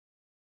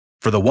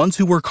For the ones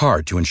who work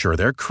hard to ensure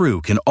their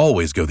crew can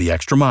always go the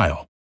extra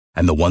mile,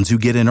 and the ones who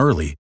get in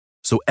early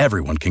so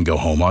everyone can go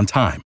home on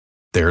time,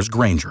 there's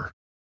Grainger,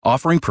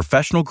 offering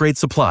professional-grade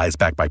supplies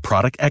backed by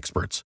product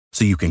experts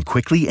so you can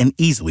quickly and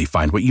easily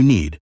find what you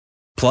need.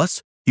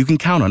 Plus, you can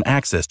count on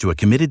access to a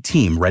committed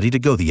team ready to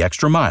go the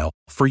extra mile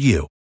for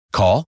you.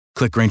 Call,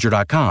 click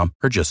Grainger.com,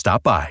 or just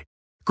stop by.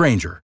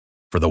 Grainger,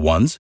 for the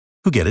ones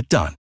who get it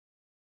done.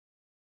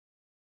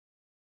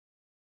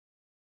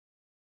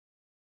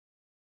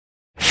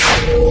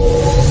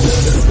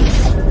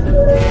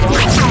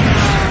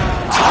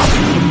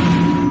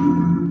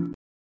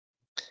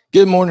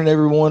 Good morning,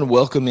 everyone.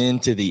 Welcome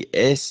into the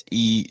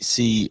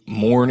SEC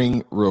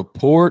Morning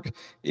Report.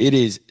 It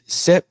is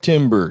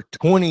September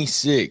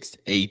 26th,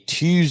 a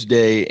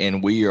Tuesday,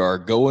 and we are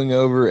going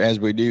over,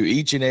 as we do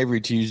each and every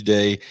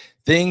Tuesday,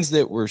 things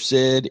that were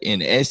said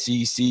in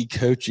SEC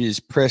coaches'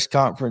 press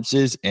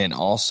conferences and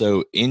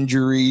also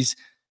injuries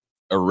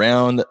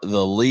around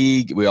the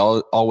league. We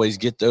always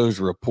get those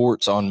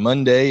reports on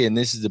Monday, and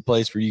this is the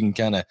place where you can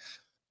kind of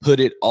put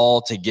it all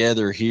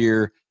together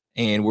here.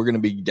 And we're going to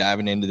be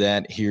diving into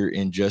that here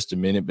in just a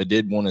minute. But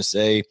did want to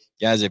say,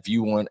 guys, if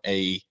you want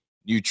a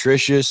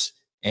nutritious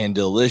and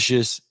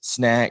delicious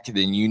snack,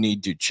 then you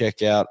need to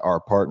check out our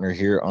partner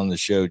here on the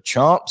show,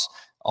 CHOMPS.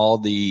 All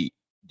the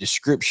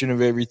description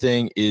of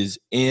everything is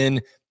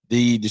in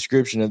the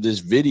description of this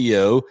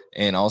video.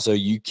 And also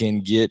you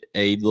can get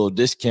a little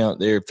discount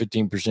there,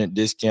 15%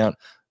 discount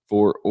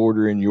for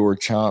ordering your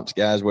CHOMPS,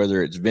 guys,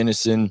 whether it's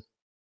venison,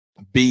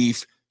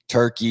 beef,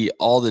 turkey,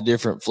 all the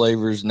different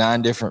flavors,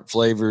 9 different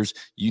flavors.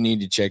 You need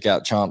to check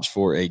out CHOMPS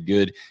for a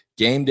good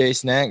game day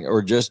snack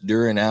or just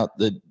throughout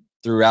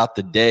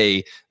the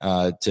day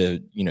to,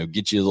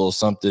 get you a little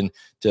something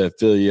to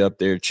fill you up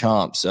there.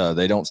 CHOMPS,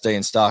 they don't stay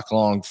in stock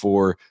long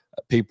for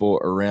people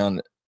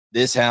around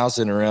this house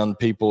and around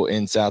people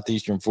in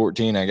Southeastern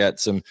 14. I got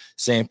some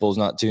samples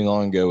not too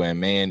long ago, and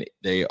man,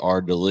 they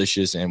are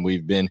delicious, and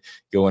we've been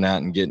going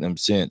out and getting them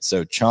since.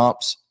 So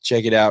CHOMPS,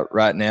 check it out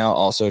right now.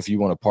 Also, if you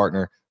want to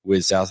partner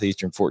with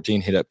Southeastern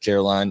 14, hit up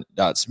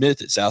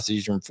caroline.smith at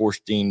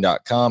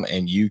southeastern14.com,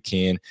 and you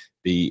can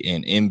be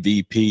an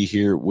MVP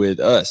here with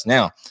us.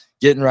 Now,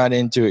 getting right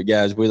into it,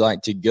 guys, we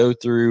like to go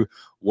through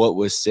what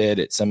was said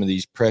at some of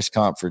these press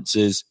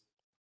conferences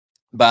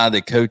by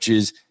the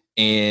coaches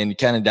and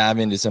kind of dive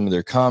into some of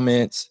their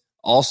comments.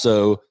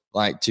 Also,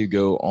 like to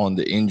go on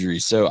the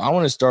injuries. So I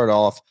want to start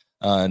off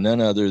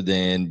none other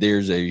than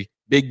there's a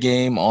big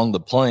game on the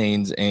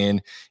Plains,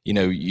 and,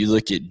 you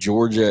look at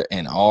Georgia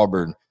and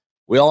Auburn.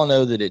 We all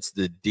know that it's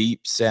the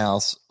Deep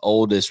South's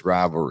oldest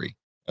rivalry.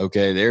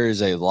 Okay,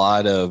 there's a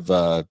lot of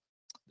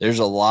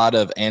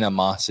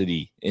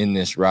animosity in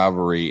this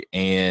rivalry,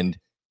 and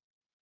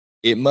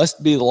it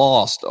must be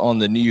lost on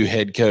the new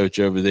head coach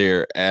over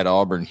there at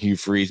Auburn, Hugh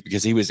Freeze,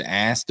 because he was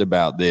asked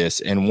about this.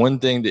 And one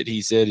thing that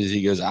he said is,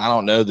 he goes, I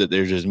don't know that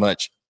there's as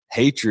much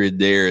hatred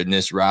there in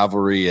this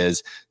rivalry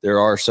as there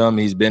are some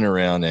he's been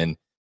around. And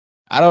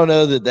I don't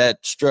know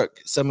that struck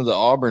some of the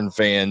Auburn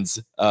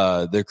fans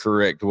the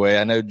correct way.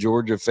 I know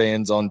Georgia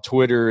fans on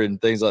Twitter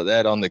and things like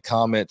that, on the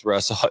comments where I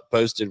saw it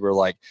posted, were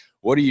like,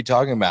 what are you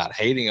talking about?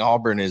 Hating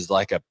Auburn is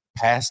like a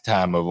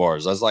pastime of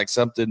ours. I was like,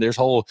 there's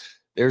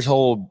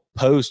whole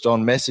post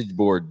on message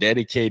board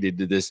dedicated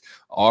to this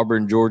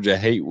Auburn Georgia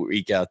hate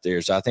week out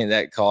there. So I think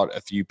that caught a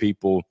few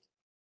people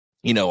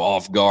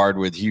off guard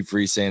with Hugh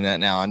Freeze saying that.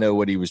 Now, I know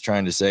what he was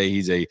trying to say.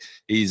 He's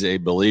a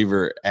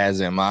believer,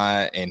 as am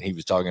I, and he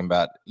was talking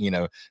about,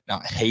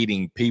 not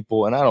hating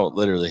people. And I don't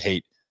literally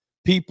hate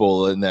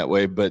people in that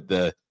way, but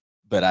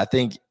I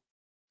think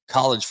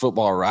college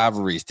football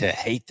rivalries, to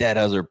hate that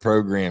other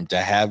program, to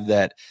have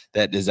that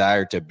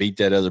desire to beat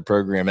that other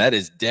program, that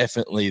is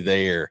definitely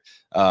there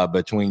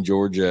between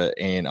Georgia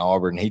and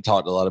Auburn. He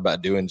talked a lot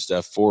about doing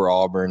stuff for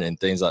Auburn and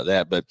things like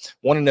that, but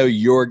want to know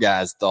your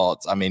guys'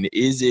 thoughts. I mean,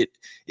 is it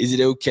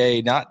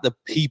okay, not the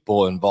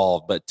people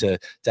involved, but to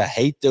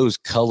hate those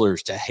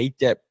colors, to hate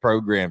that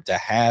program, to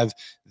have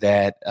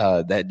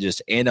that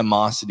just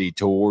animosity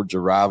towards a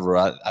rival?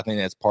 I think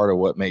that's part of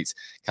what makes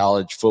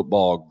college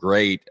football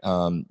great.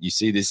 You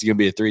see, this is going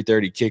to be a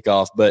 3:30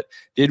 kickoff, but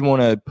did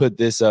want to put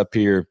this up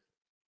here.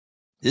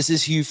 This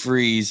is Hugh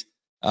Freeze.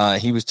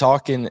 He was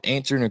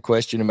answering a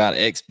question about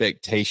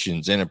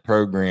expectations in a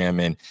program,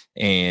 and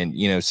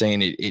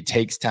saying it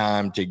takes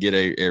time to get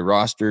a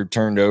roster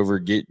turned over,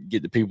 get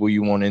the people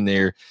you want in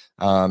there.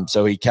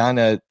 So he kind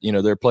of,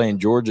 they're playing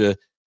Georgia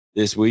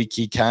this week.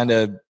 He kind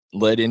of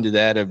led into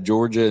that of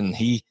Georgia, and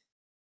he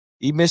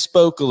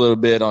misspoke a little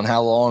bit on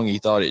how long he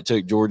thought it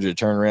took Georgia to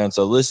turn around.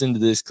 So listen to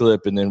this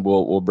clip, and then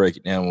we'll break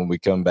it down when we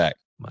come back.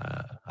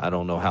 I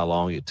don't know how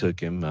long it took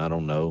him. I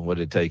don't know. What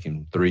did it take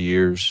him? 3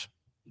 years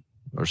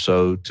or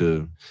so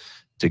to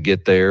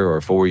get there,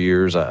 or 4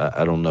 years?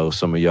 I don't know.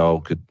 Some of y'all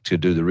could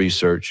do the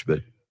research,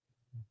 but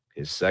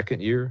his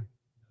second year,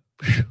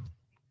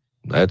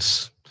 I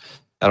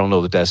don't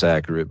know that that's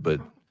accurate, but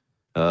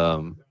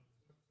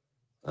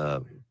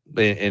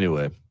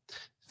anyway,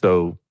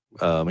 so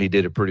he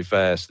did it pretty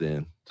fast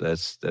then.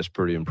 That's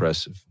pretty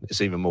impressive.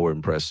 It's even more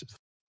impressive.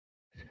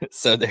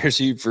 So there's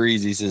Hugh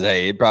Freeze. He says,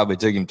 hey, it probably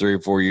took him 3 or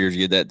 4 years to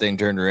get that thing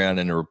turned around.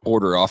 And the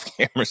reporter off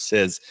camera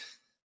says,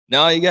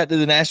 no, he got to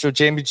the national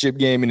championship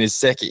game in his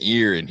second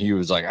year. And he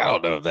was like, I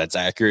don't know if that's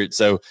accurate.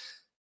 So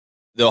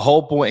the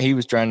whole point he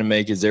was trying to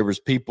make is there was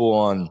people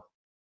on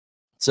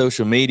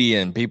social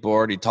media and people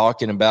already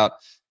talking about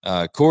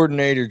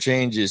coordinator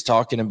changes,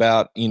 talking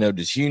about,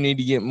 does Hugh need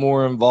to get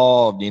more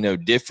involved,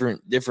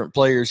 different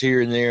players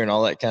here and there and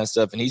all that kind of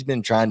stuff. And he's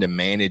been trying to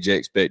manage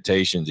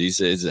expectations. He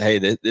says, hey,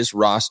 this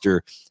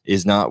roster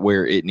is not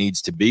where it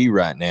needs to be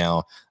right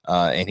now.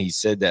 And he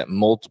said that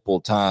multiple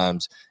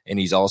times. And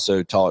he's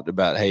also talked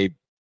about, hey,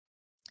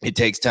 it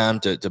takes time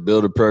to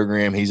build a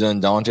program. He's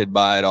undaunted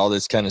by it, all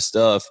this kind of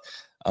stuff.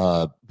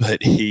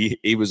 But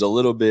he was a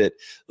little bit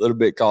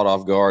caught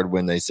off guard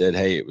when they said,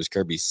 hey, it was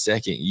Kirby's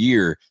second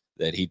year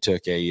that he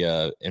took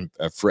a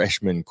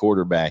freshman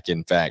quarterback,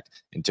 in fact,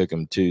 and took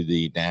him to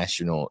the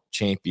national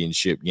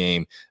championship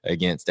game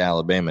against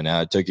Alabama.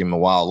 Now, it took him a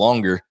while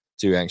longer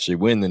to actually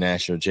win the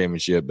national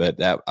championship,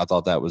 but I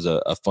thought that was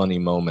a funny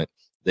moment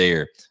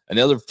there.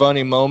 Another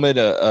funny moment,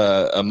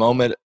 a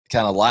moment,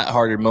 kind of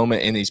lighthearted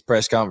moment in these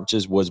press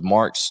conferences was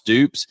Mark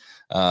Stoops.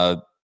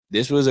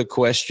 This was a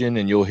question,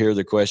 and you'll hear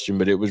the question,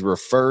 but it was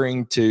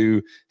referring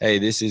to, hey,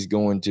 this is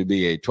going to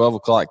be a 12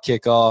 o'clock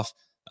kickoff.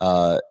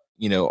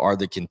 Are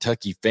the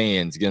Kentucky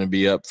fans going to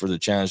be up for the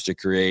challenge to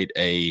create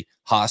a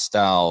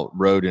hostile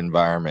road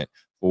environment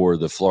for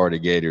the Florida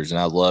Gators?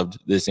 And I loved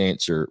this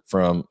answer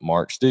from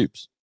Mark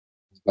Stoops.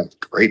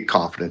 Great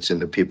confidence in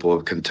the people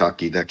of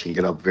Kentucky that can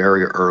get up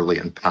very early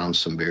and pound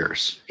some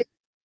beers.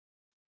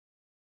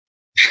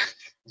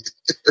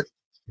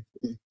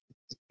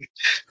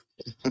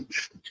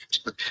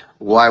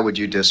 Why would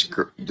you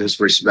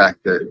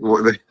disrespect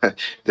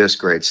this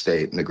great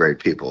state and the great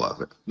people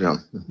of it?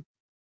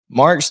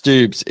 Mark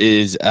Stoops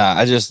is,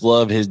 I just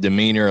love his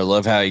demeanor. I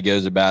love how he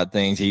goes about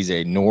things. He's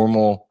a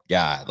normal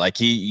guy. Like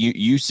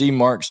you see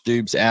Mark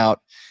Stoops out,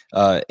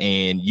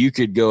 and you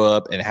could go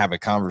up and have a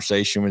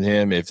conversation with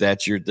him. If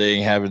that's your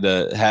thing,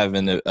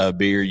 having a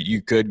beer,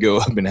 you could go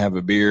up and have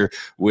a beer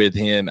with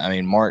him. I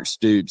mean, Mark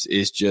Stoops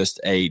is just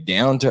a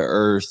down to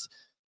earth,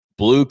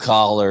 blue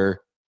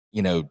collar,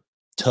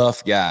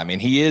 tough guy. I mean,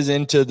 he is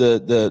into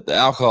the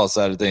alcohol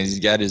side of things. He's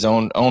got his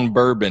own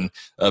bourbon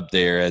up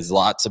there, as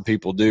lots of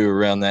people do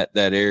around that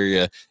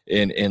area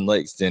in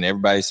Lexington.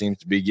 Everybody seems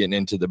to be getting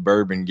into the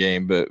bourbon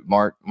game, but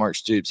Mark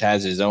Stoops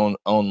has his own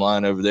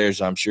line over there.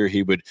 So I'm sure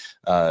he would,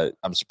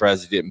 I'm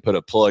surprised he didn't put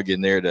a plug in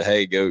there to,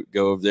 hey, go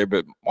over there.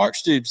 But Mark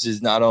Stoops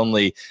is not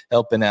only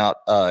helping out,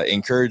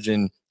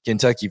 encouraging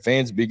Kentucky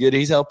fans to be good,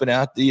 he's helping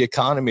out the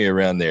economy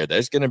around there.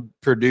 That's going to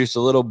produce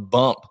a little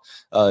bump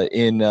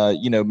in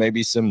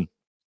maybe some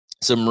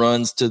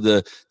runs to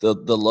the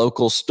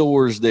local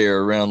stores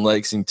there around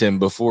Lexington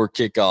before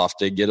kickoff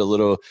to get a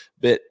little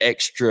bit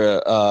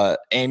extra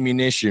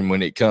ammunition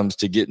when it comes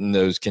to getting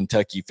those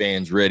Kentucky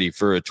fans ready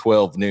for a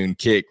 12 noon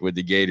kick with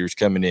the Gators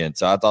coming in.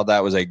 So I thought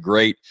that was a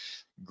great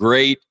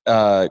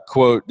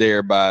quote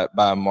there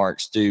by Mark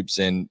Stoops.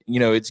 And,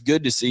 it's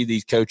good to see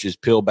these coaches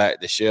peel back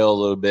the shell a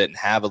little bit and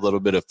have a little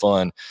bit of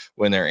fun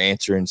when they're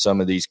answering some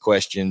of these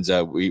questions.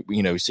 We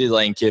see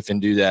Lane Kiffin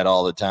do that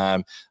all the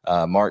time.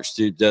 Mark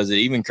Stoops does it.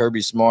 Even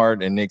Kirby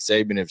Smart and Nick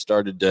Saban have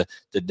started to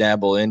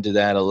dabble into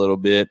that a little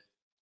bit.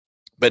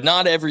 But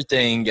not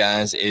everything,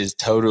 guys, is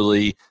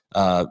totally,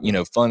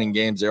 fun and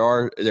games. There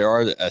are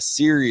a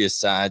serious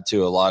side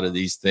to a lot of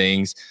these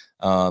things.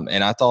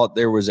 And I thought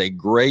there was a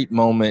great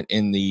moment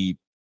in the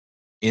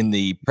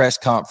press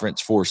conference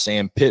for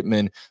Sam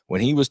Pittman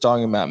when he was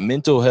talking about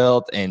mental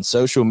health and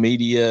social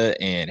media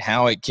and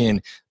how it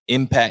can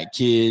impact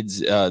kids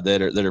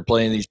that are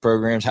playing these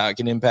programs, how it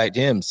can impact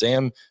him.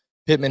 Sam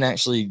Pittman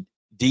actually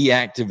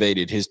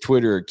deactivated his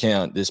Twitter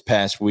account this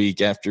past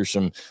week after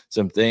some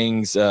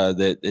things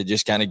that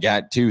just kind of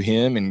got to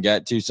him and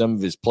got to some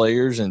of his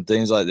players and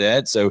things like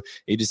that. So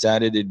he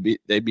decided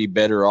they'd be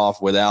better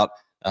off without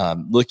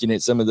looking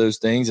at some of those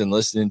things and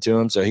listening to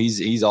him. So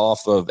he's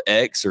off of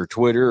X or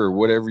Twitter or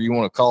whatever you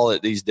want to call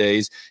it these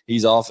days.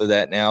 He's off of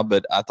that now.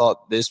 But I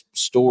thought this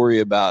story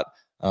about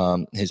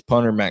his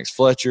punter Max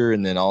Fletcher,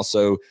 and then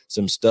also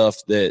some stuff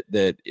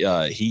that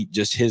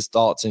his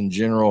thoughts in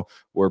general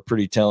were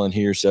pretty telling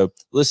here. So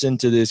listen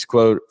to this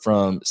quote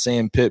from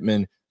Sam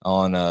Pittman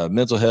on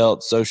mental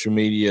health, social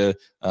media,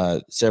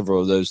 several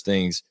of those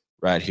things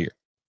right here.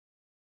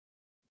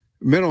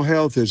 Mental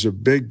health is a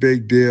big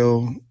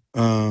deal.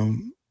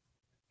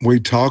 We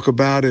talk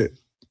about it.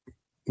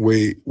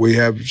 We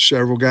have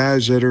several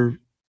guys that are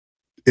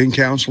in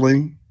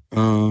counseling.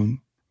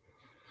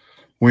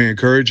 We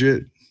encourage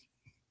it.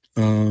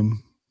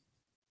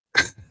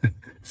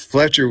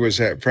 Fletcher was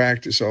at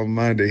practice on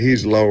Monday.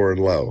 He's lower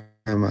and low.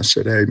 And I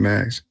said, hey,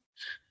 Max,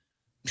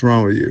 what's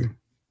wrong with you?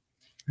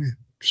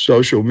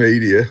 Social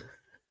media.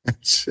 I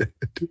said,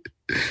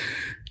 I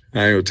ain't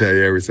gonna tell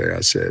you everything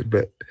I said,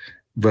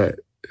 but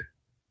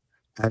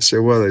I said,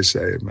 what are they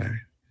saying, man?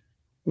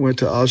 Went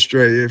to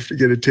Australia to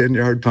get a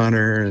 10-yard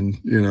punter and,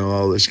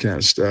 all this kind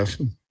of stuff.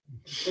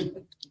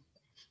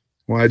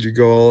 why'd you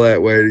go all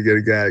that way to get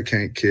a guy that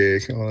can't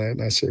kick, all that?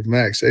 And I said,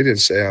 Max, they didn't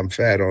say I'm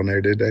fat on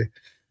there, did they?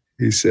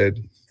 He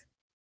said,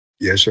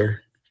 yes, sir.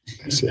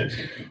 I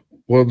said,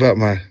 what about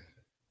my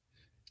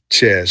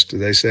chest?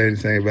 Did they say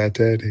anything about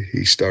that?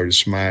 He started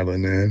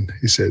smiling then.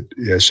 He said,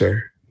 yes,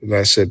 sir. And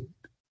I said,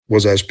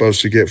 was I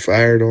supposed to get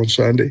fired on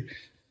Sunday?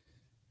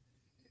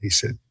 He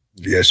said,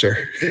 yes, sir.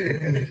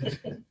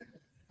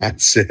 I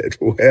said,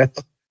 well,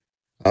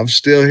 I'm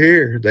still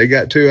here. They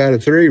got 2 out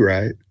of 3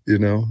 right, you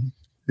know.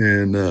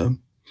 And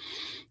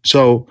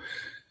so,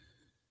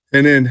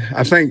 and then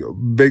I think a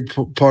big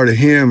part of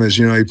him is,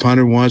 you know, he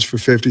punted once for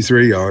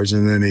 53 yards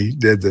and then he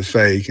did the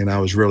fake, and I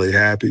was really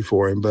happy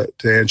for him. But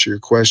to answer your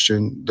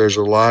question, there's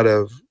a lot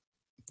of,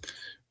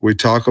 we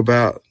talk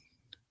about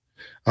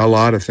a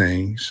lot of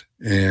things,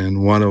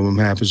 and one of them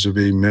happens to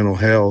be mental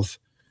health,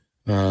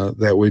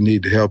 that we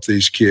need to help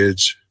these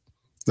kids.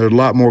 There's a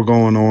lot more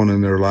going on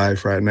in their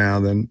life right now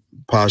than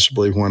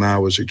possibly when I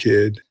was a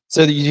kid.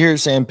 So you hear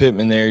Sam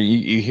Pittman there,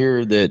 you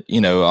hear that,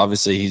 you know,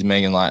 obviously he's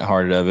making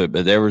lighthearted of it,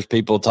 but there was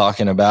people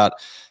talking about,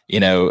 you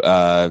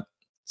know,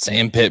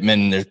 Sam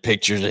Pittman, there's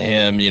pictures of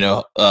him, you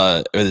know,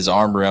 with his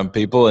arm around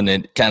people, and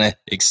it kind of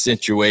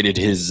accentuated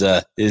his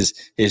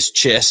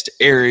chest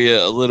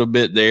area a little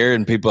bit there,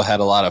 and people had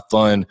a lot of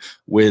fun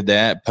with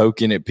that,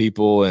 poking at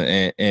people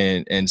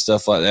and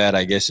stuff like that,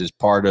 I guess is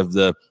part of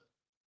the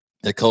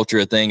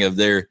culture thing of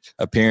their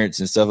appearance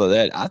and stuff like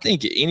that. I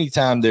think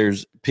anytime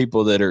there's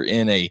people that are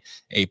in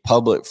a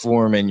public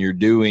forum and you're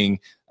doing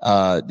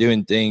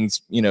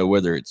things, you know,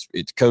 whether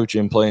it's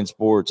coaching, playing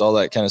sports, all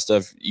that kind of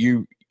stuff,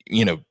 you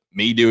know,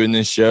 me doing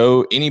this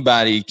show,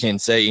 anybody can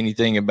say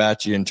anything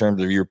about you in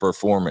terms of your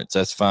performance.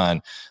 That's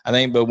fine. I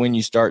think, but when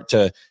you start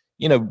to,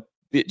 you know,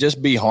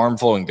 just be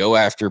harmful and go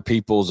after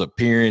people's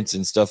appearance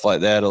and stuff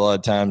like that, a lot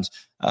of times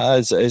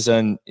it's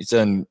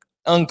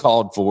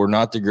uncalled for,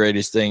 not the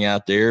greatest thing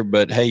out there,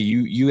 but hey,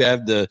 you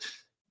have the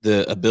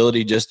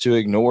ability just to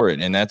ignore it.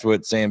 And that's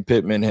what Sam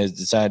Pittman has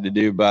decided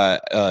to do by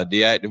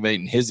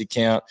deactivating his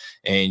account.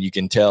 And you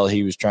can tell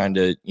he was trying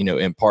to, you know,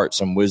 impart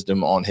some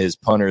wisdom on his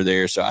punter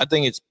there. So I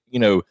think it's, you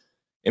know,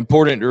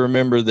 important to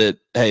remember that,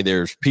 hey,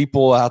 there's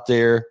people out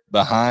there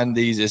behind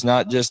these. It's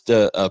not just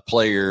a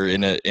player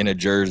in a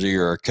jersey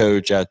or a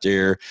coach out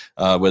there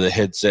with a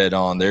headset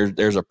on.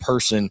 There's a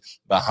person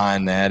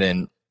behind that,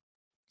 and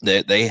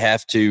they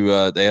have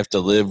to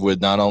live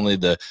with not only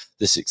the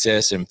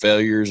success and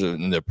failures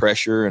and the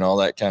pressure and all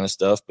that kind of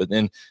stuff, but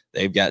then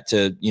they've got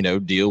to, you know,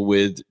 deal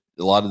with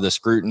a lot of the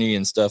scrutiny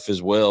and stuff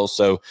as well.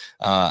 So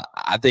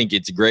I think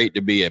it's great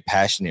to be a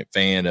passionate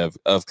fan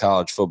of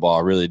college football.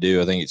 I really do.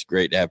 I think it's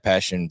great to have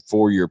passion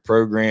for your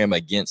program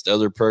against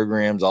other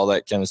programs, all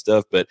that kind of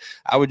stuff. But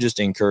I would just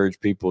encourage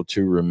people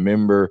to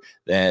remember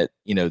that,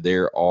 you know,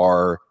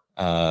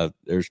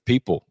 there's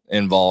people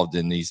involved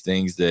in these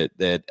things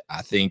that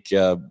I think,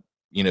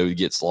 you know,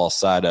 gets lost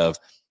sight of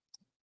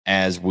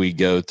as we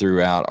go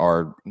throughout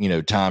our, you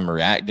know, time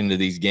reacting to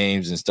these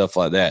games and stuff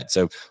like that.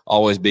 So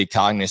always be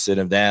cognizant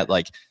of that.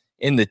 Like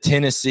in the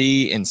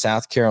Tennessee and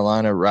South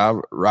Carolina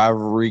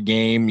rivalry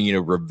game, you know,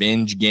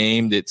 revenge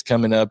game that's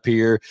coming up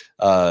here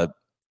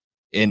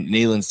in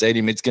Neyland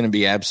Stadium, it's going to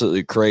be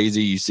absolutely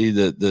crazy. You see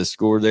the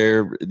score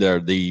there,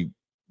 the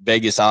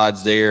Vegas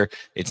odds there.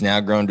 It's now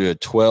grown to a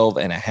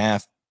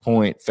 12.5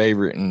 point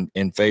favorite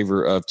in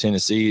favor of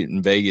Tennessee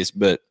in Vegas,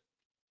 but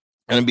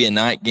going to be a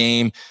night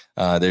game.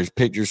 There's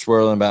pictures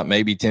swirling about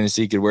maybe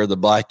Tennessee could wear the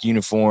black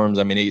uniforms.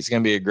 I mean, it's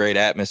going to be a great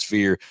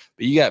atmosphere,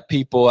 but you got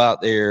people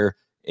out there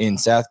in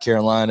South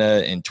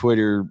Carolina and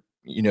Twitter,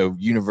 you know,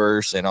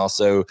 universe, and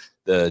also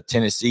the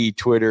Tennessee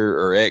Twitter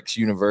or X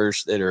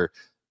universe that are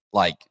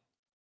like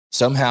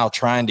somehow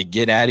trying to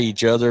get at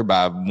each other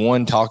by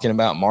one talking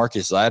about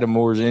Marcus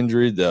Lattimore's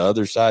injury, the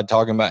other side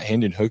talking about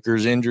Hendon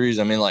Hooker's injuries.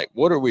 I mean, like,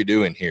 what are we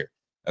doing here?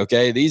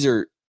 Okay. These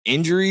are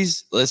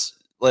injuries.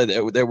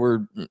 That we're,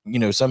 you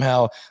know,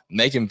 somehow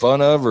making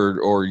fun of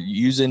or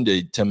using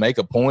to make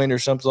a point or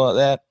something like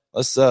that.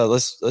 Let's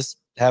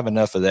have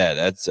enough of that.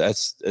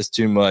 That's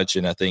too much.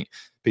 And I think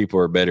people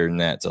are better than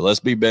that. So let's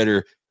be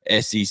better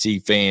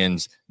SEC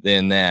fans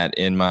than that,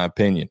 in my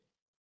opinion.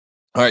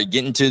 All right,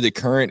 getting to the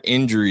current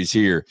injuries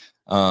here.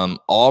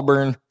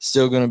 Auburn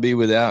still going to be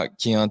without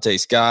Keontae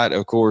Scott,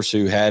 of course,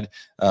 who had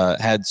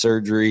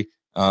surgery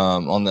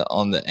on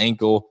the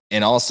ankle,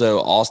 and also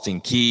Austin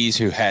Keys,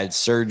 who had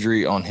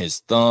surgery on his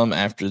thumb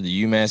after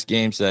the UMass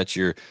game. So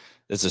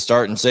that's a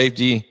starting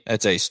safety.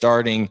 That's a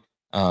starting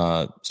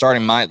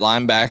Mike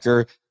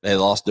linebacker. They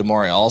lost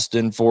Damari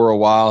Alston for a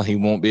while. He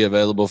won't be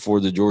available for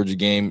the Georgia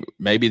game.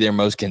 Maybe their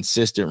most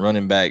consistent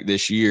running back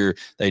this year.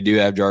 They do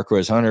have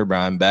Jarquez Hunter,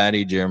 Brian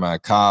Batty, Jeremiah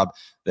Cobb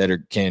that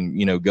can,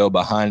 you know, go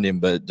behind him.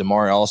 But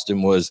Damari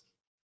Alston was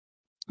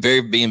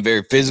being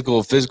very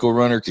physical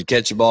runner, could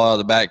catch the ball out of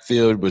the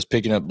backfield, was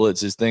picking up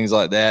blitzes, things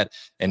like that.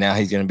 And now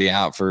he's going to be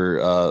out for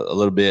a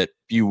little bit,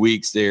 few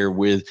weeks there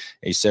with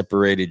a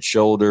separated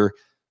shoulder.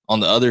 On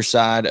the other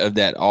side of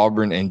that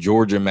Auburn and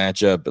Georgia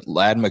matchup,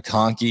 Ladd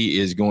McConkey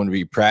is going to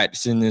be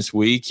practicing this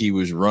week. He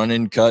was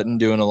running, cutting,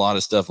 doing a lot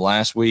of stuff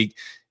last week.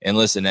 And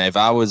listen, if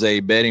I was a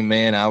betting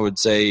man, I would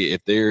say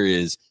if there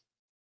is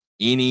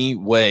any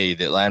way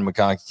that Ladd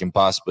McConkey can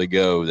possibly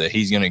go, that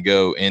he's going to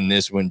go in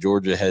this one.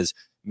 Georgia has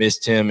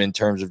missed him in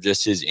terms of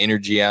just his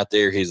energy out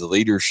there, his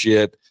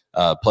leadership,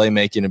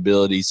 playmaking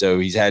ability. So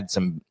he's had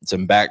some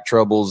back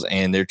troubles,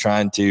 and they're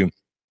trying to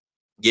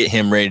get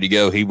him ready to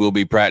go. He will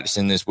be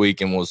practicing this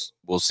week, and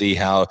we'll see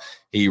how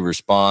he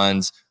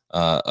responds.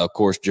 Of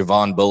course,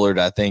 Javon Bullard,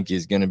 I think,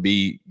 is going to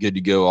be good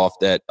to go off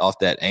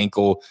that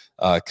ankle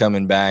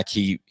coming back.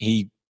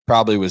 He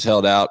probably was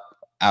held out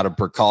of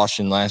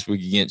precaution last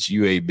week against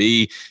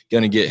UAB,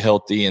 going to get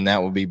healthy, and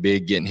that will be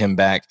big, getting him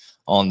back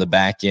on the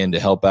back end to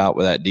help out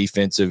with that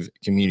defensive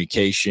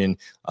communication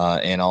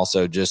and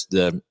also just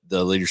the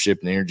leadership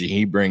and energy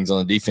he brings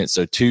on the defense.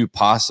 So two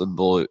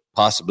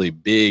possibly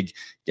big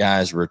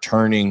guys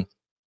returning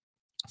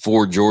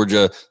for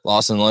Georgia.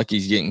 Lawson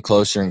Lucky's getting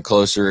closer and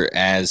closer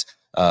as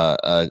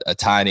a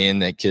tight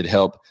end that could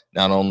help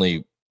not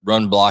only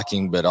run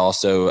blocking, but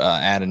also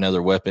add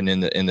another weapon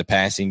in the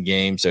passing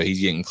game. So he's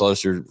getting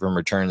closer from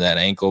return to that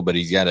ankle, but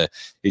he's got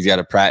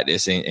to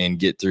practice and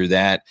get through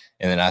that.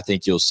 And then I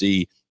think you'll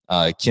see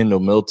Kendall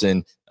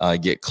Milton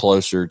get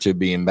closer to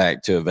being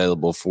back to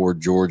available for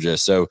Georgia.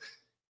 So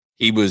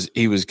he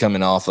was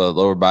coming off a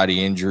lower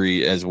body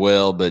injury as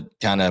well, but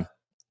kind of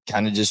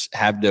just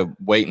have to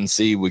wait and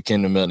see with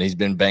Kendall Milton. He's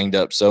been banged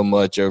up so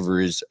much over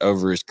his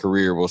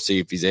career. We'll see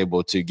if he's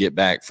able to get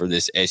back for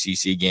this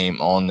SEC game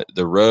on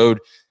the road.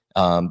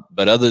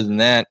 But other than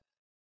that,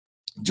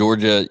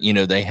 Georgia,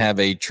 they have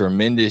a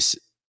tremendous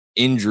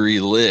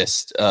injury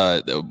list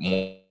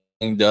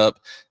banged up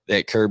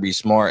that Kirby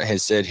Smart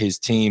has said his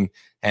team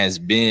has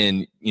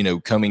been,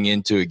 coming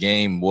into a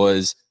game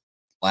was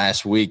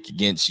last week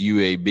against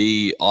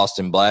UAB.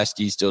 Austin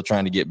Blaskey still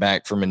trying to get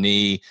back from a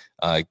knee.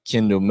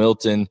 Kendall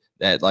Milton,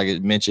 that, like I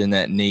mentioned,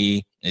 that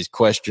knee is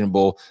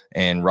questionable.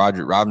 And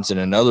Roderick Robinson,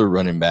 another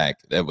running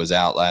back that was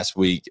out last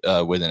week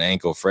with an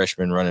ankle,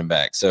 freshman running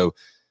back. So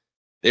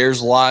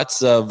there's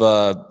lots of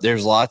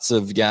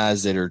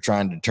guys that are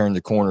trying to turn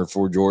the corner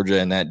for Georgia,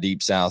 and that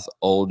Deep South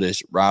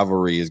oldest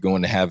rivalry is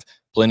going to have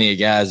plenty of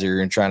guys that are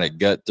going to try to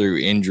gut through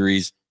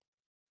injuries.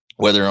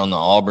 Whether on the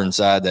Auburn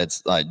side,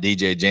 that's like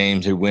DJ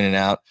James, who went in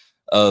and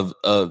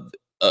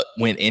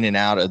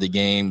out of the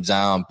game.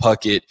 Zion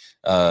Puckett,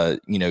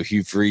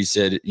 Hugh Freeze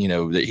said,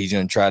 that he's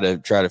going to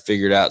try to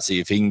figure it out, see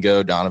if he can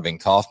go. Donovan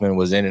Kaufman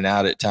was in and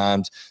out at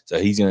times, so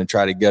he's going to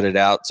try to gut it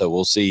out. So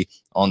we'll see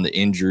on the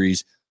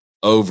injuries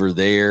over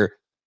there.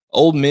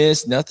 Ole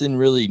Miss, nothing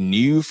really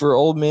new for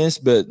Ole Miss,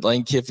 but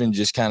Lane Kiffin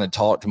just kind of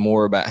talked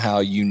more about how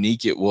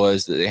unique it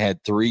was that they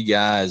had three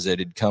guys that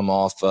had come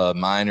off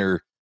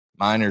minor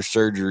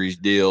surgeries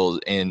deal,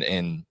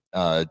 and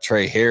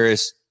Trey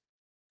Harris,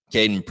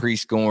 Caden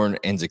Prescorn,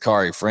 and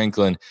Zachary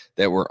Franklin,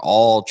 that were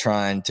all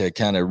trying to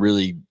kind of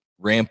really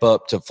ramp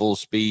up to full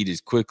speed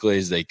as quickly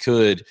as they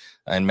could,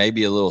 and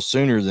maybe a little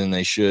sooner than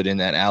they should in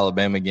that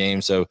Alabama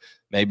game. So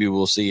maybe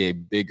we'll see a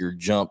bigger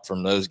jump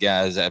from those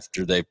guys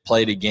after they've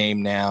played a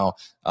game now,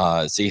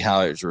 see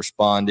how it's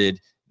responded,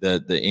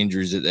 the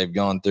injuries that they've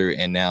gone through,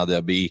 and now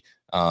they'll be,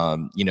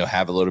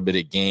 have a little bit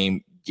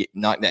of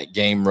knock that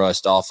game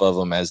rust off of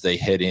them as they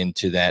head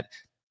into that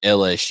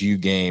LSU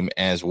game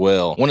as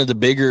well. One of the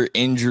bigger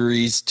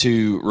injuries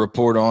to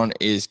report on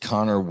is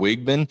Connor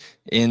Wigman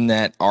in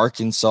that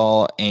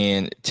Arkansas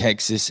and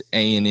Texas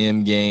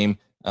A&M game.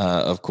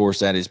 Of course,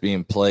 that is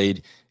being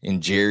played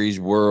in Jerry's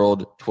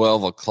World,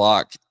 12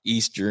 o'clock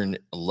Eastern,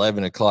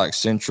 11 o'clock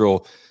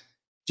Central.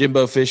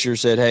 Jimbo Fisher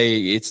said,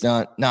 hey, it's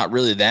not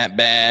really that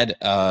bad.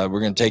 We're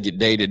going to take it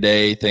day to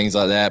day, things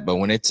like that. But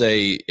when it's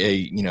a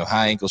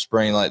high ankle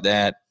sprain like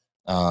that,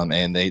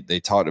 and they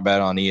talked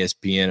about on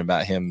ESPN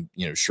about him,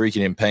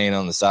 shrieking in pain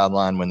on the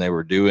sideline when they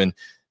were doing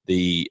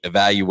the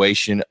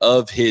evaluation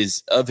of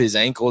his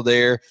ankle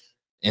there.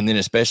 And then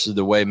especially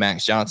the way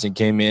Max Johnson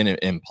came in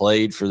and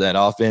played for that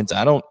offense.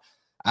 I don't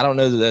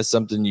know that that's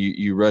something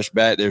you rush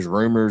back. There's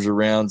rumors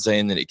around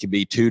saying that it could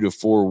be 2 to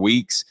 4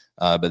 weeks,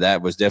 but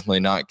that was definitely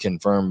not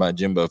confirmed by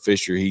Jimbo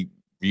Fisher. He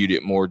viewed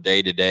it more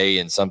day to day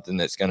and something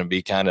that's going to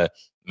be kind of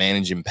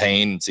managing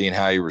pain and seeing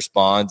how he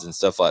responds and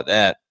stuff like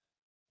that.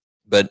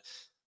 But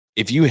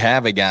if you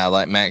have a guy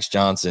like Max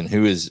Johnson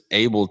who is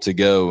able to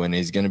go and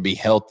is going to be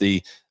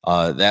healthy,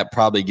 that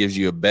probably gives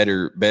you a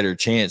better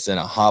chance than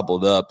a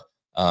hobbled up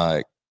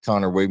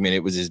Connor Wigman.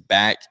 It was his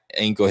back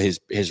ankle,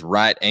 his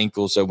right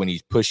ankle. So when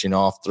he's pushing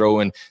off,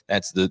 throwing,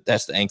 that's the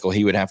ankle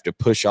he would have to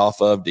push off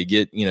of to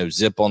get,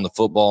 zip on the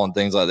football and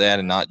things like that,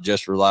 and not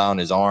just rely on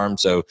his arm.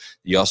 So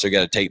you also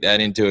got to take that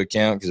into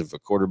account, because if a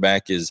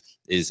quarterback is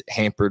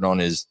hampered on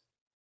his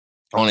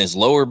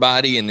lower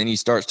body and then he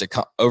starts to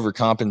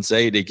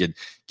overcompensate, it could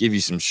give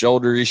you some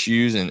shoulder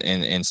issues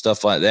and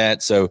stuff like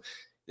that. So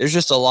there's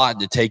just a lot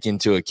to take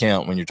into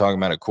account when you're talking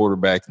about a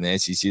quarterback in the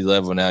SEC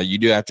level. Now, you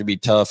do have to be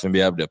tough and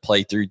be able to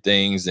play through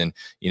things. And,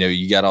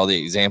 you got all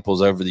the examples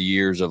over the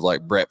years of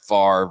like Brett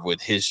Favre with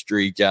his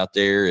streak out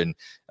there, and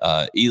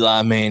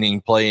Eli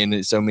Manning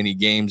playing so many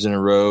games in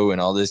a row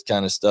and all this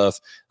kind of stuff.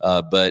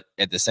 But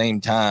at the same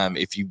time,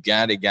 if you've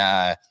got a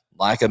guy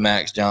like a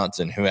Max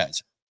Johnson who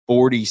has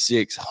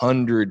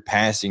 4,600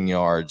 passing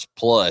yards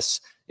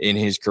plus in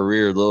his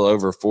career, a little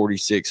over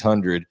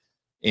 4,600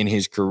 in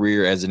his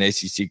career as an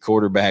SEC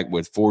quarterback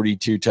with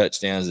 42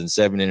 touchdowns and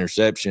 7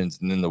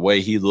 interceptions. And then the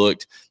way he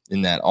looked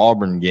in that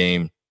Auburn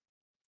game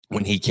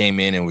when he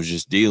came in and was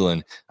just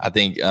dealing, I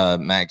think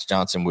Max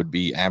Johnson would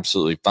be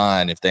absolutely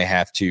fine if they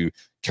have to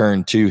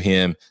turn to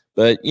him.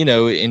 But,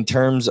 in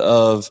terms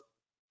of,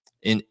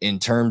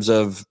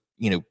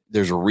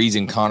 there's a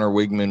reason Connor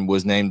Wigman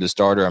was named the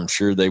starter. I'm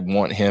sure they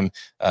want him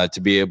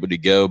to be able to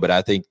go, but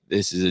I think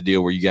this is a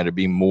deal where you got to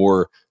be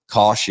more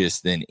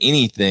cautious than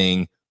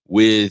anything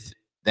with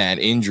that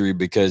injury,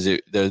 because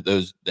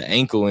the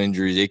ankle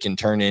injuries, it can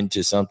turn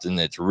into something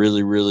that's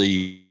really,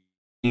 really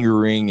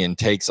lingering and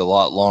takes a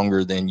lot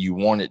longer than you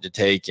want it to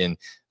take. And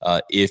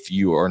if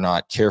you are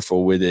not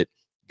careful with it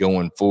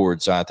going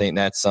forward. So I think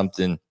that's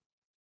something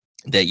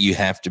that you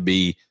have to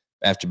be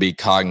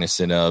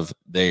cognizant of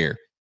there.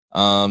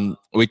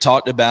 We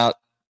talked about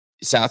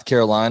South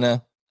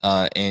Carolina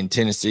and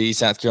Tennessee.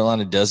 South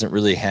Carolina doesn't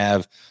really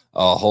have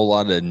a whole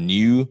lot of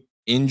new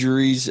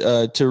injuries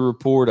to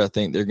report. I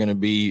think they're going to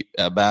be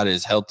about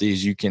as healthy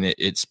as you can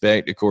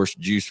expect. Of course,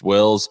 Juice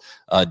Wells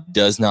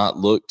does not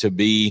look to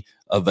be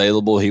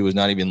available. He was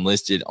not even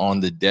listed on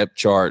the depth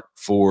chart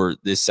for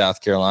this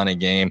South Carolina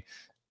game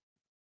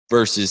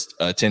versus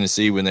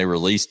Tennessee when they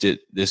released it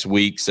this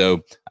week.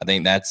 So I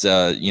think that's,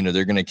 they're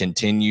going to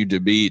continue to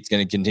be, it's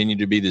going to continue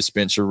to be the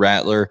Spencer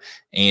Rattler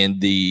and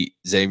the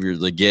Xavier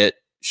Legette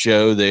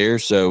show there.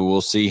 So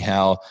we'll see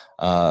how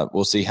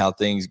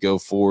things go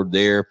forward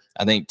there.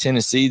 I think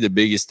Tennessee, the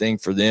biggest thing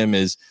for them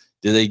is,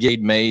 do they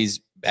get Mays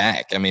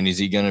back? I mean, is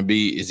he going to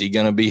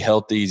be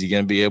healthy? Is he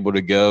going to be able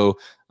to go?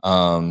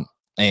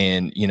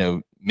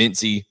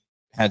 Mincy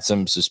had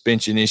some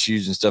suspension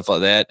issues and stuff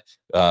like that.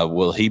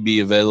 Will he be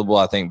available?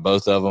 I think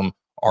both of them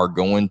are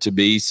going to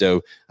be.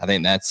 So I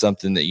think that's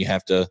something that you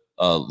have to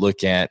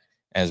look at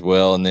as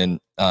well. And then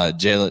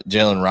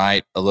Jalen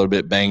Wright, a little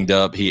bit banged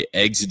up. He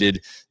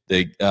exited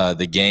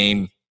the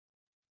game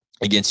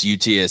against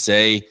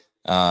UTSA.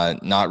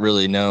 Not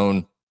really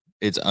known.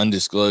 It's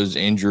undisclosed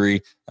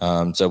injury.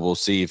 So we'll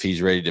see if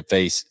he's ready to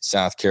face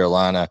South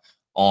Carolina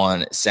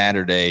on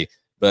Saturday.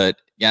 But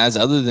guys,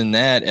 other than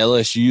that,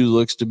 LSU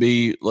looks to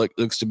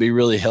be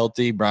really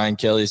healthy. Brian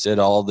Kelly said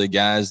all the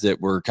guys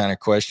that were kind of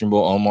questionable,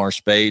 Omar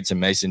Speights and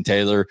Mason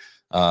Taylor,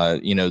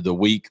 the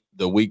week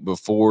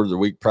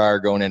prior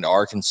going into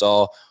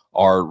Arkansas,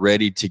 are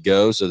ready to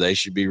go. So they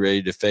should be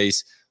ready to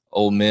face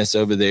Ole Miss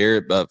over there.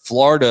 But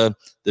Florida,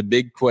 the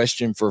big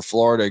question for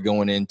Florida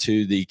going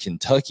into the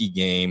Kentucky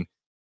game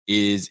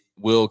is,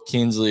 will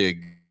Kinsley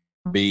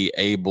be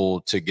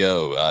able to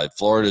go?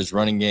 Florida's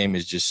running game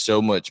is just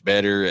so much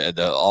better.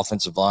 The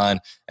offensive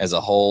line as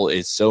a whole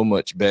is so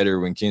much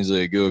better when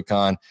Kinsley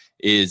Aguakon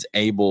is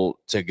able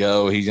to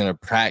go. He's going to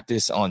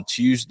practice on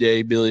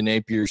Tuesday, Billy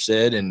Napier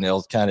said, and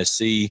they'll kind of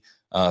see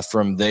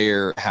from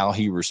there how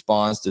he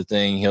responds to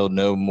things. He'll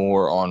know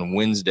more on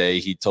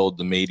Wednesday, he told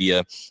the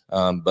media.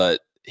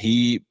 But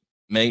he,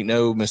 make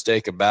no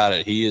mistake about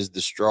it, he is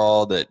the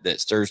straw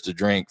that stirs the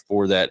drink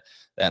for that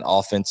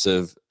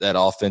offensive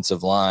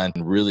line,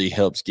 and really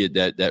helps get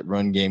that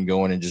run game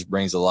going and just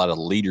brings a lot of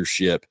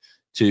leadership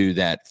to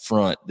that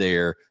front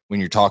there when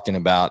you're talking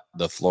about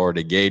the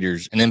Florida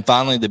Gators. And then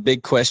finally, the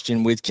big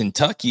question with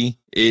Kentucky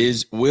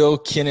is, will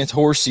Kenneth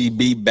Horsey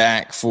be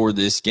back for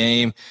this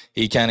game?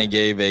 He kind of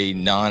gave a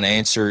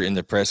non-answer in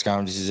the press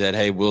conference. He said,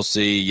 hey, we'll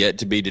see, yet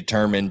to be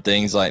determined,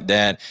 things like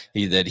that.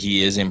 That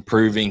he is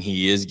improving.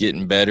 He is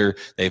getting better.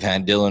 They've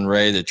had Dylan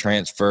Ray, the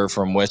transfer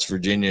from West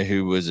Virginia,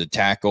 who was a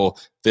tackle,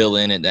 fill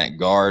in at that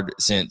guard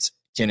since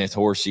Kenneth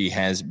Horsey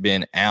has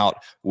been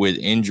out with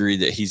injury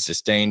that he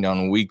sustained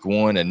on week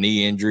 1, a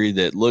knee injury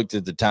that looked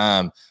at the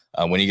time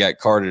when he got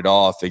carted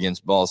off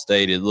against Ball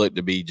State, it looked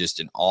to be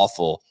just an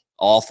awful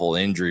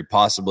injury,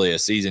 possibly a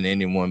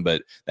season-ending one,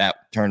 but that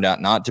turned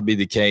out not to be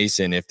the case.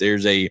 And if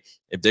there's a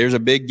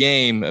big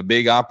game, a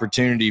big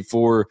opportunity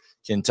for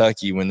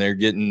Kentucky when they're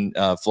getting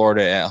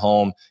Florida at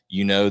home,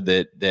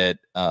 that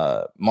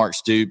Mark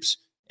Stoops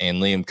and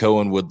Liam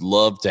Cohen would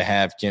love to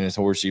have Kenneth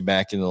Horsey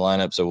back in the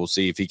lineup. So we'll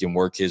see if he can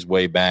work his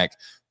way back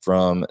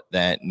from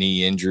that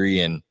knee injury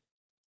and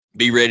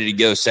be ready to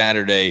go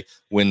Saturday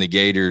when the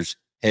Gators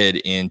head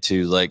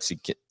into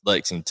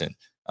Lexington.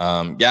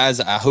 Guys,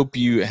 I hope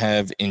you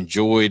have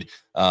enjoyed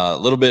a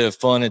little bit of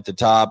fun at the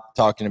top,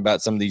 talking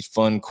about some of these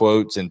fun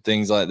quotes and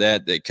things like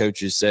that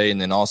coaches say,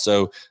 and then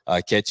also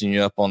catching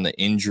you up on the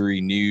injury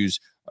news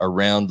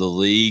around the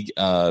league.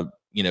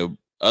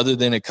 Other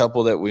than a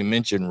couple that we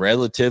mentioned,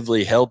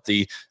 relatively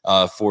healthy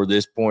for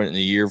this point in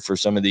the year for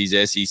some of these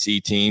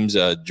SEC teams.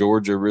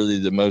 Georgia really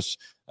the most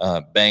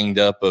banged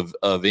up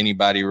of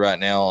anybody right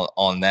now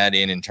on that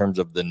end in terms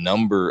of the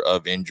number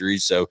of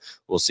injuries. So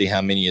we'll see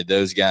how many of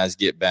those guys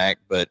get back.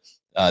 But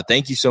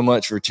thank you so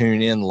much for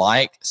tuning in.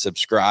 Like,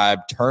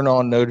 subscribe, turn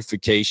on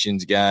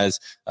notifications, guys.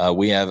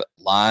 We have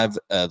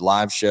a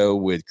live show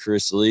with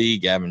Chris Lee,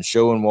 Gavin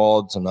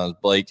Schoenwald. Sometimes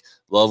Blake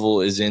Lovell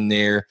is in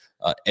there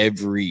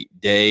every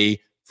day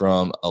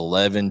from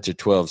 11 to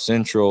 12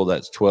 Central.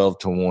 That's 12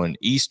 to 1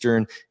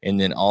 Eastern. And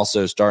then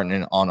also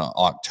starting on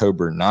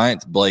October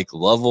 9th, Blake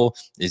Lovell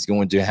is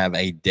going to have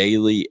a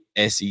daily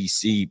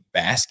SEC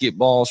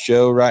basketball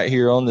show right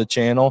here on the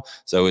channel.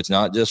 So it's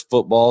not just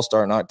football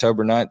starting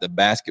October 9th. The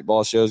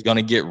basketball show is going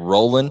to get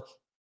rolling.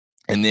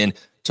 And then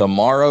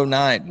tomorrow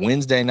night,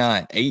 Wednesday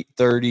night,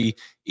 8:30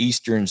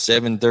 Eastern,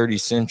 7:30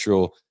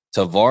 Central,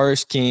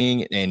 Tavares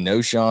King and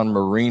Noshawn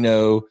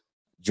Marino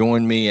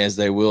join me, as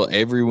they will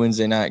every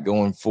Wednesday night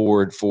going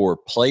forward, for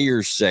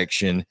players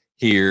section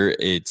here.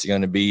 It's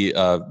going to be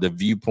the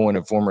viewpoint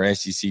of former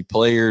SEC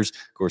players.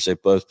 Of course, they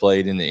both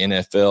played in the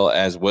NFL,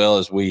 as well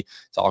as we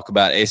talk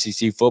about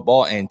SEC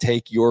football and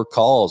take your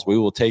calls. We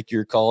will take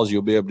your calls.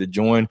 You'll be able to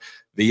join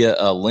via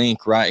a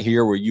link right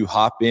here where you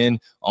hop in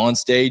on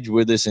stage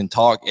with us and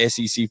talk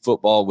SEC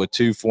football with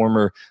two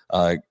former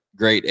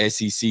great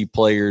SEC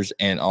players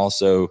and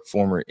also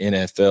former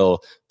NFL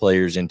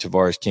players in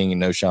Tavares King and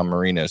Noshawn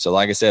Marino. So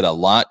like I said, a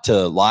lot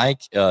to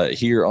like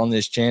here on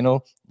this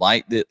channel.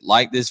 Like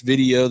this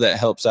video, that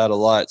helps out a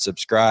lot.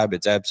 Subscribe.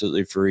 It's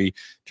absolutely free.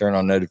 Turn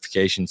on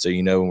notifications so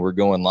you know when we're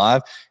going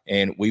live.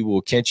 And we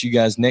will catch you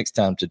guys next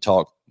time to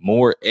talk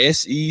more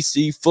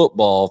SEC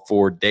football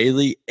for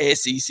daily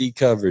SEC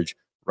coverage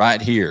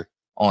right here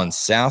on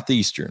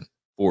Southeastern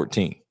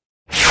 14.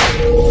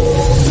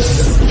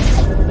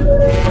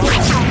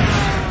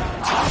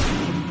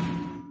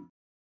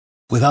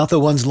 Without the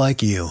ones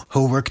like you,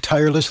 who work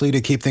tirelessly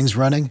to keep things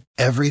running,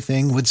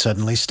 everything would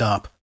suddenly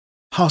stop.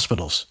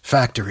 Hospitals,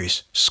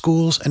 factories,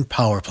 schools, and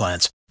power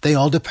plants, they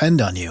all depend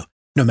on you.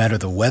 No matter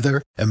the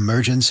weather,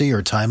 emergency,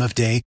 or time of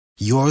day,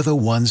 you're the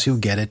ones who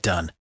get it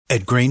done.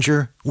 At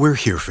Grainger, we're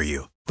here for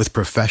you with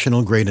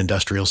professional-grade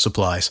industrial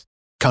supplies.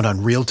 Count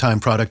on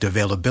real-time product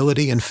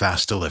availability and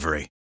fast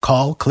delivery.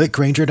 Call, click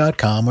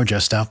Grainger.com, or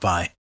just stop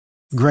by.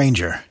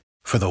 Grainger,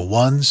 for the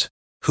ones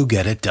who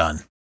get it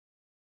done.